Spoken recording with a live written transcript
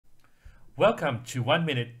Welcome to 1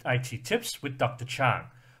 Minute IT Tips with Dr. Chang.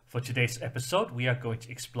 For today's episode, we are going to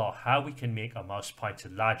explore how we can make our mouse pointer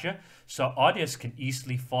larger so our audience can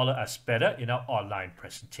easily follow us better in our online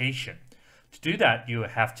presentation. To do that, you will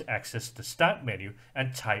have to access the Start menu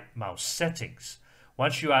and type Mouse Settings.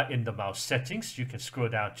 Once you are in the mouse settings, you can scroll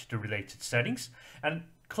down to the related settings and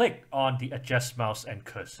click on the Adjust Mouse and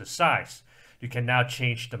Cursor Size. You can now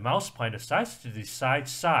change the mouse pointer size to the desired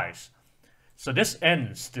size. So this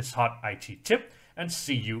ends this hot IT tip, and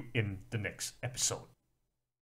see you in the next episode.